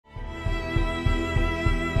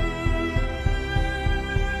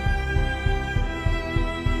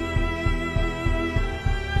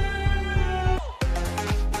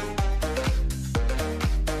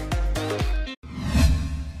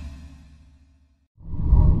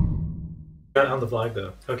Got on the vlog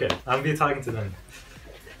though. Okay, I'm gonna be talking to them.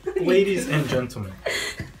 Ladies and gentlemen.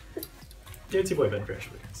 It's your boy Ben Fresh.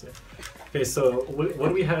 Okay, so what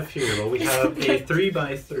do we have here? Well, we have a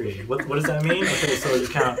 3x3. What does that mean? Okay, so you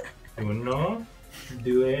count 1, 2,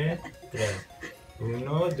 3.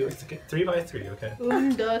 1, 2, 3x3, okay?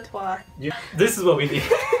 1, 2, 3. This is what we need.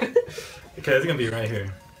 Okay, it's gonna be right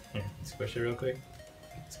here. Here, squish it real quick.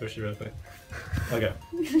 Squish it real quick. Okay.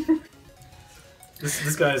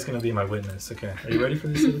 This guy is gonna be my witness. Okay, are you ready for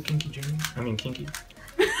this little kinky journey? I mean kinky.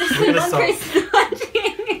 We're gonna stop.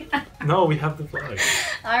 No, we have the vlog.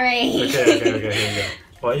 Alright. Okay, here we go.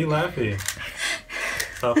 Why are you laughing?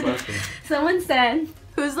 Stop laughing. Someone said,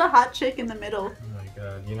 who's the hot chick in the middle? Oh my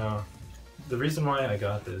god, you know, the reason why I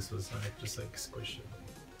got this was like, just like squish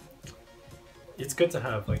it. It's good to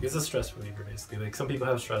have, like, it's a stress reliever basically. Like, some people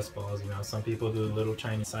have stress balls, you know, some people do a little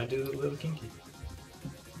Chinese, I do a little kinky.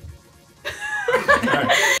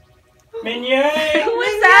 Alright. Mignon! Who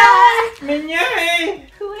is that? Mignon!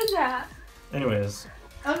 Who is that? Anyways.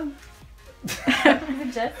 Is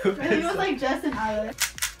it Jess? It was like Jess and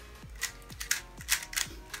Alex.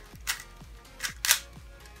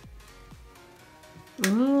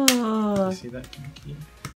 Ooh. You see that kinky?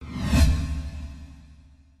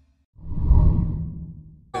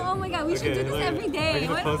 Oh my god, we should do this every day.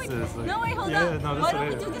 We're gonna post this. Like, no, wait, hold yeah, up. No, Why don't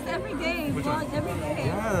we do this every day? Which one? Every day.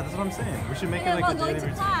 Yeah, that's what I'm saying. We should make Yeah, it like while a going daily to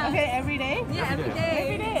routine. class. Okay, every day? Yeah, every day.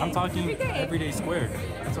 Every day. I'm talking everyday squared.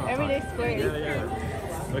 That's what I'm Everyday talking. squared. Yeah.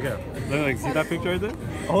 Okay. Look, see that picture right there?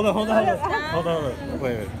 Hold on.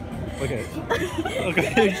 Wait. Okay.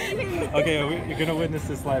 Okay, you're gonna witness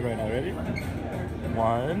this slide right now. Ready?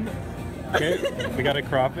 1. Okay, we gotta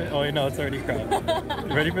crop it. Oh wait, no, it's already cropped.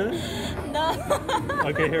 Ready for this? No.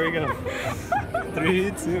 Okay, here we go.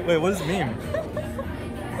 3, 2. Wait, what does it mean?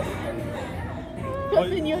 Put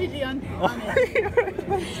the emoji on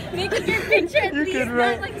it. Make it your picture at You least, could not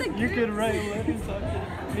write. like the You could write letters on it.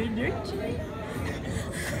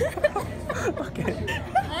 Okay.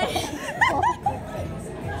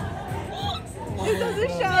 It doesn't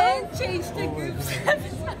show. And change the groups.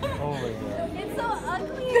 Oh my god. It's so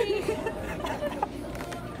ugly.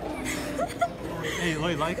 Hey,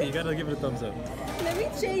 Lloyd, like it. You gotta give it a thumbs up. Let me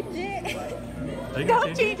change it. Are you Don't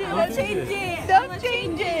gonna change it. Don't Don't change it. Don't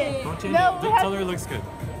change it. Don't change No, it. we have- Tell her it looks good.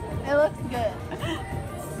 It looks good.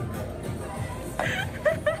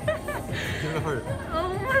 Give it a heart. Oh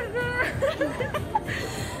my god.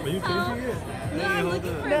 Are you changing it? No, I'm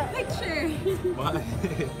looking for a picture. Why?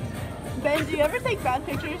 Ben, do you ever take bad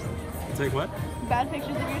pictures? Take what? Bad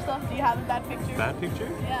pictures of yourself? Do you have a bad picture? Bad picture?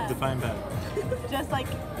 Yeah. Define bad. Just like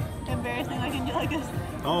embarrassing looking like this.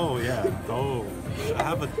 Oh yeah. Oh. I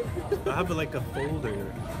have like a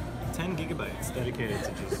folder. 10 gigabytes dedicated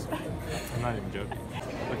to just. I'm not even joking.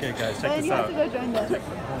 Okay guys, check Ben, this you have out. to go join them.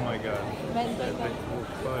 Oh my god. Ben, go, go. Oh,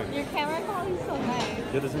 fuck. Your camera quality is so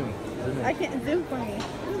nice. Get a zoom. Zoom in. I can't zoom for me.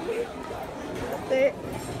 They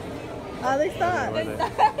stopped. Where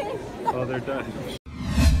are they? Oh, they're done.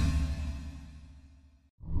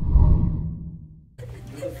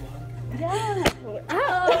 Yeah.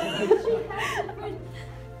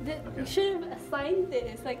 You should have assigned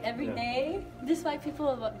this like every day. Just why people.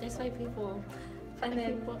 And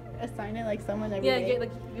then People assign it like someone every yeah, day. get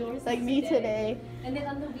like yours. Like me today. And then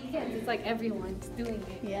on the weekends, it's like everyone's doing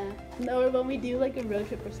it. Yeah. Or when we do like a road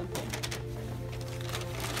trip or something.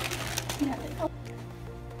 Yeah.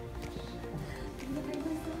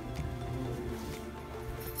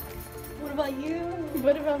 What about you?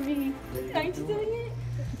 What about me? Aren't you doing it?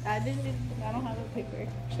 I don't have a paper.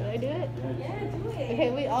 Should I do it? Yeah, do it. Okay,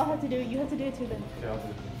 we all have to do it. You have to do it too then. Yeah, I'll do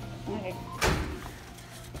it. Okay.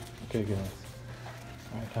 Okay, guys.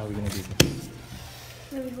 Alright, how are we gonna do this?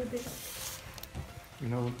 Let me hold this. You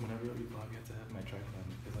know, whenever we vlog, I have to have my tripod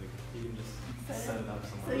because, like, you can just set it up So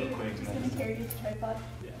somewhere real you're quick. just and gonna then carry this tripod?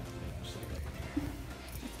 Yeah, just like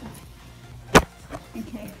that.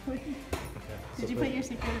 Okay. Okay. Did you put your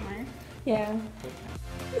secret admirer? Yeah.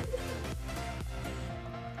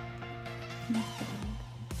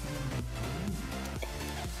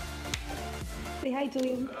 Say hi,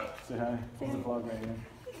 Julian. Say hi. There's a vlog right here.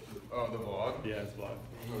 Oh, the vlog? Yeah, it's vlog.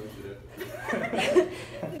 Oh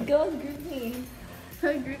shit. Girls group me.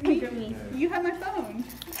 Group me. You have my phone.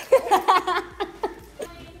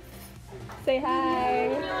 Say hi.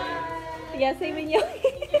 Yeah, say Minyoy.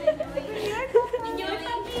 Minyoy,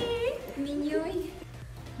 papi. Minyoy.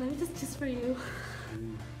 Let me just for you.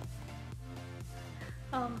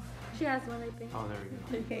 She has one, I think. Oh, there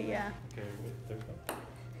we go. Okay, yeah. Okay, there we go.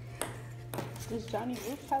 Does Johnny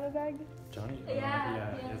Oops have a bag? Johnny?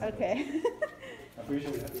 Yeah. Yes. Okay. I'm pretty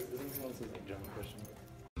sure we have this. This one says like Johnny question.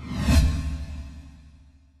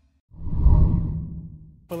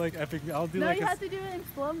 like epic. I'll do No, like you have to do it in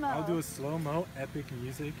slow-mo. I'll do a slow-mo epic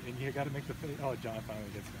music, and you gotta make the face. Oh, John finally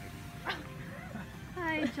gets back.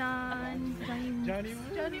 Hi, John. Johnny.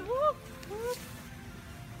 Johnny, whoop, whoop.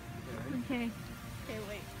 Okay. Okay,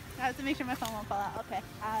 wait. I have to make sure my phone won't fall out. Okay.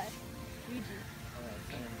 Ouija.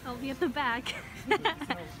 I'll be at the back.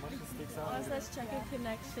 Let's check a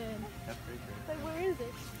connection. That's pretty great. Like, where is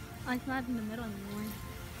it? Oh, it's not in the middle anymore.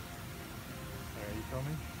 Alright, you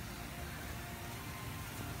filming?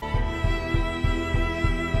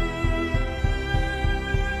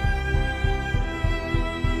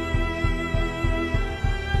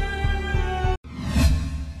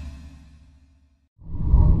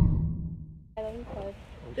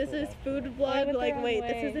 This is food vlog. Like, wait,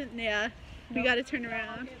 this isn't. Yeah. We gotta turn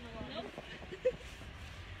around.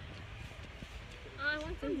 I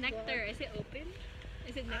want some nectar. Is it open?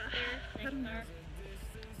 Is it nectar?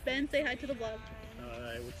 Ben, say hi to the vlog.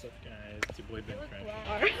 Hi, what's up, guys? It's your boy Ben French.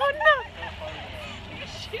 Oh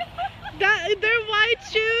no! They're white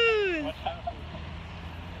shoes!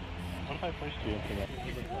 What if I pushed you into that?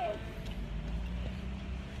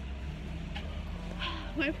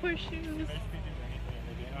 My poor shoes.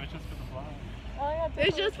 Oh, it's just for the vlog. Oh, yeah,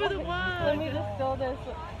 It's just for the Let vlog. me just fill this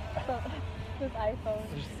iPhone.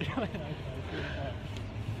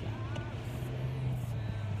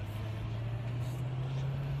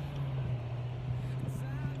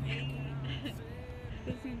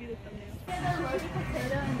 This is gonna be the thumbnail. The roti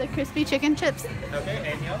potato and the crispy chicken chips.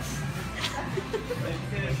 Okay, and else?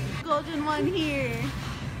 Golden one here.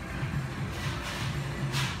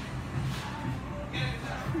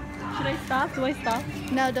 Should I stop? Do I stop?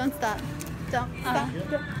 No, don't stop. Don't stop.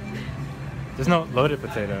 There's no loaded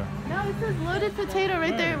potato. No, it says loaded potato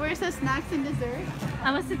right there where it says snacks and dessert.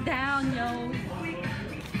 I'm gonna sit down, yo.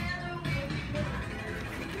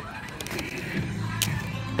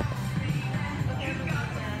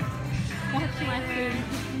 Watch my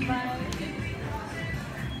food. Bye.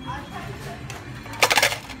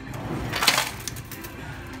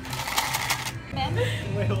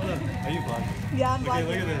 Wait, hold on. Are you vlogging? Yeah, I'm Okay,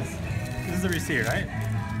 look at this. This is the receipt, right?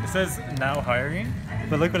 It says now hiring,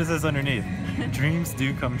 but look what it says underneath. Dreams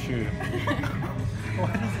do come true.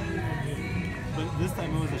 Why does it even But this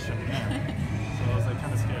time it was a shabam. So I was like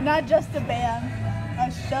kind of scared. Not just a bam, a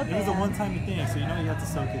shabam. It was a one-time thing, so you know you have to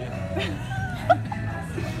soak it in.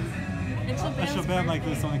 A shabam like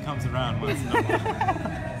this only comes around once in a while.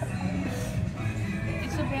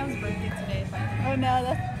 It's Shabam's birthday today, by the way. Oh no,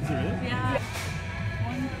 that's. Is it really? Yeah.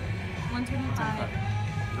 125.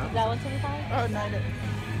 Is that 125? Oh no, no.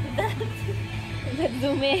 Let's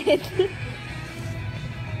zoom in.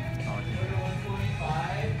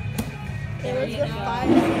 It was the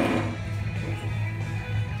fire.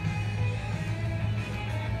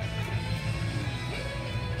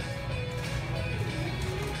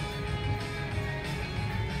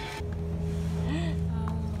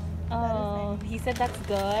 Oh, he said that's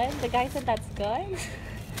good. The guy said that's good.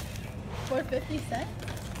 For 50 cents?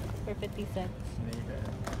 For 50 cents.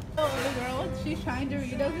 Oh, the girl, she's trying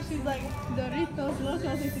Doritos and she's like, Doritos locos.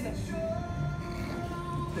 And she's like,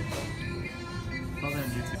 Follow them on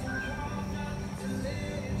YouTube.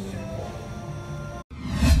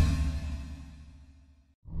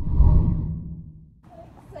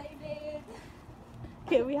 Excited.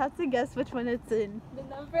 okay, we have to guess which one it's in. The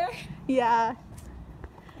number? Yeah.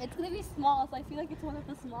 It's gonna be small, so I feel like it's one of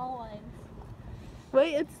the small ones.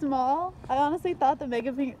 Wait, it's small? I honestly thought the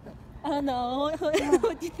Megaminx. I don't know.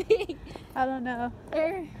 What do you think? I don't know.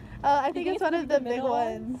 Or I think it's one of the big middle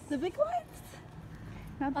ones. The big ones?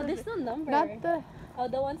 Not Oh, the there's no number. Not the. Oh,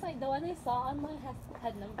 the one I saw online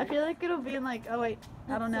had numbers. I feel like it'll be in like. Oh wait,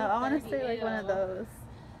 I don't know. I want to say like one of those.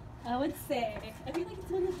 I would say. I feel like it's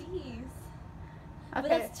one of these. But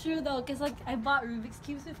Okay. that's true though, cause like I bought Rubik's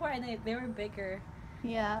cubes before and they were bigger.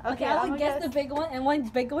 Yeah. Okay, Okay. I I'm would gonna guess the big one and one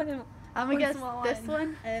big one and I'm one gonna guess small this one.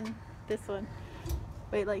 one and this one.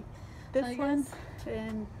 Wait, like this I one guess.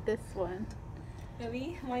 and this one.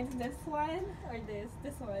 maybe mine's this one or this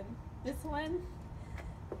one,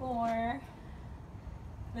 or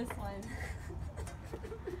this one.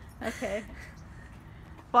 Okay.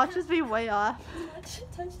 Watch us be way off.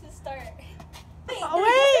 Touch the start. Oh,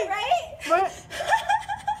 wait! Right? What?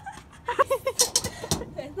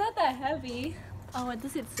 It's not that heavy. Oh, what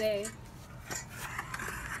does it say?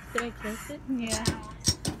 Did I guess it? Yeah.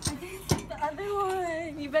 I didn't see the other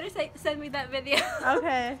one. You better send me that video.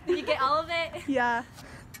 Okay. Did you get all of it? Yeah.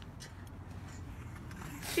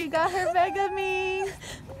 She got her Megaminx.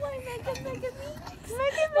 My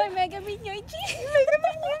Megaminx Yoichi.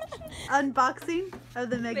 Unboxing of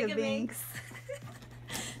the Megaminx.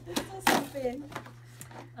 It's so stupid.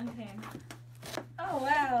 Okay. Oh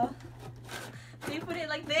wow. They put it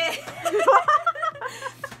like this.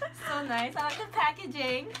 So nice. I like the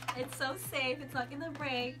packaging. It's so safe. It's not gonna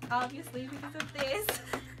break, obviously, because of this.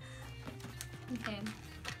 Okay.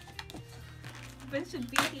 Ben should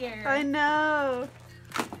be here. I know.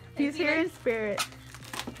 He's here in spirit.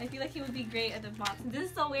 I feel like he would be great at the box. This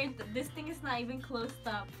is so weird. This thing is not even closed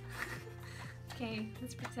up. Okay,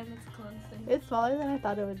 let's pretend it's closed. It's smaller than I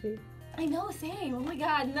thought it would be. I know, same. Oh my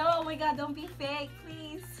god, no, oh my god, don't be fake,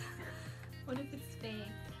 please. What if it's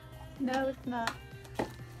fake? No, it's not.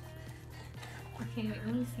 Okay, wait,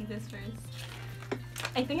 let me see this first.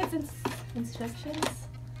 I think it's instructions.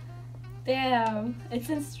 Damn, it's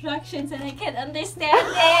instructions and I can't understand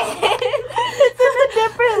it. It's in a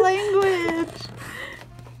different language.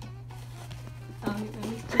 Let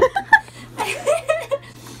me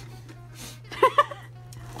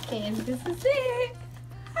okay, and this is it.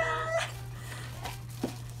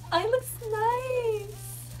 Oh, it looks nice.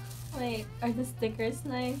 Wait, are the stickers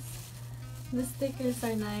nice? The stickers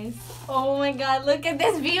are nice. Oh my god, look at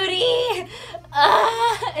this beauty!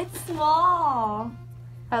 Ah, it's small.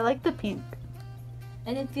 I like the pink.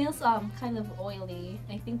 And it feels kind of oily.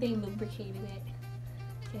 I think they lubricated it.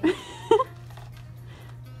 Okay.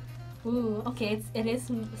 Ooh, okay, it is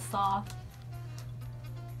soft.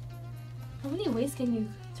 How many ways can you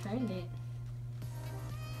turn it?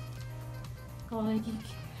 Oh, like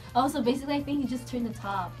oh, so basically I think you just turn the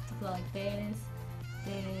top to go like this,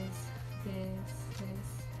 this, this,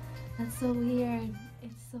 this. That's so weird.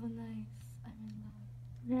 It's so nice. I'm in love.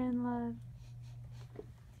 You're in love.